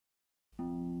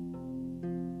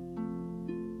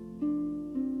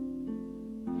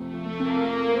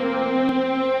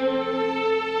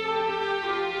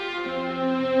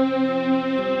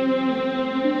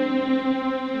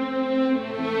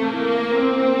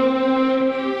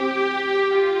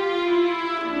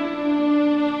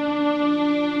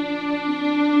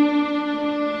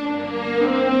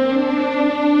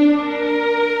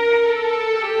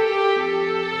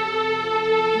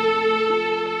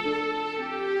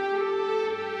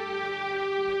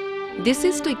This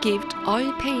is the gift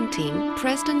oil painting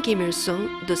President Kim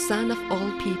Il-sung, the son of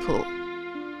all people.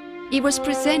 It was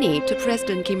presented to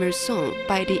President Kim Il-sung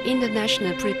by the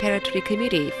International Preparatory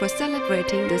Committee for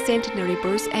celebrating the centenary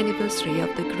birth anniversary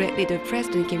of the great leader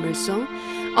President Kim Il-sung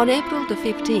on April the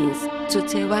 15th,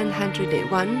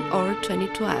 2101 or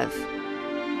 2012.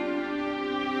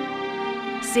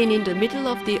 Seen in the middle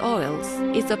of the oils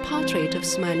is a portrait of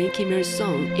smiling Kim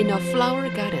Il-sung in a flower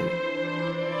garden.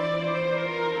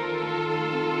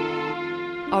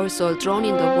 Also drawn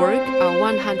in the work are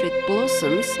 100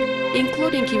 blossoms,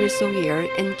 including Kim Il-sung-il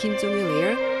and Kim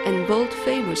Jong-il and both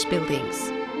famous buildings.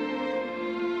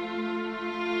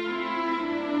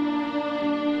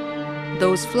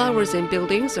 Those flowers and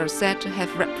buildings are said to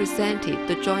have represented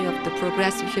the joy of the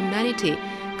progressive humanity,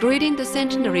 greeting the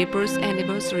centenary birth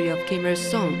anniversary of Kim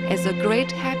Il-sung as a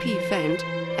great happy event,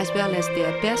 as well as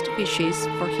their best wishes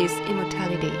for his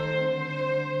immortality.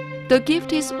 The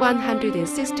gift is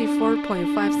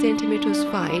 164.5 centimeters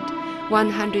wide,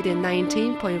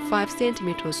 119.5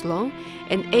 centimeters long,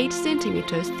 and 8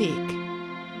 centimeters thick.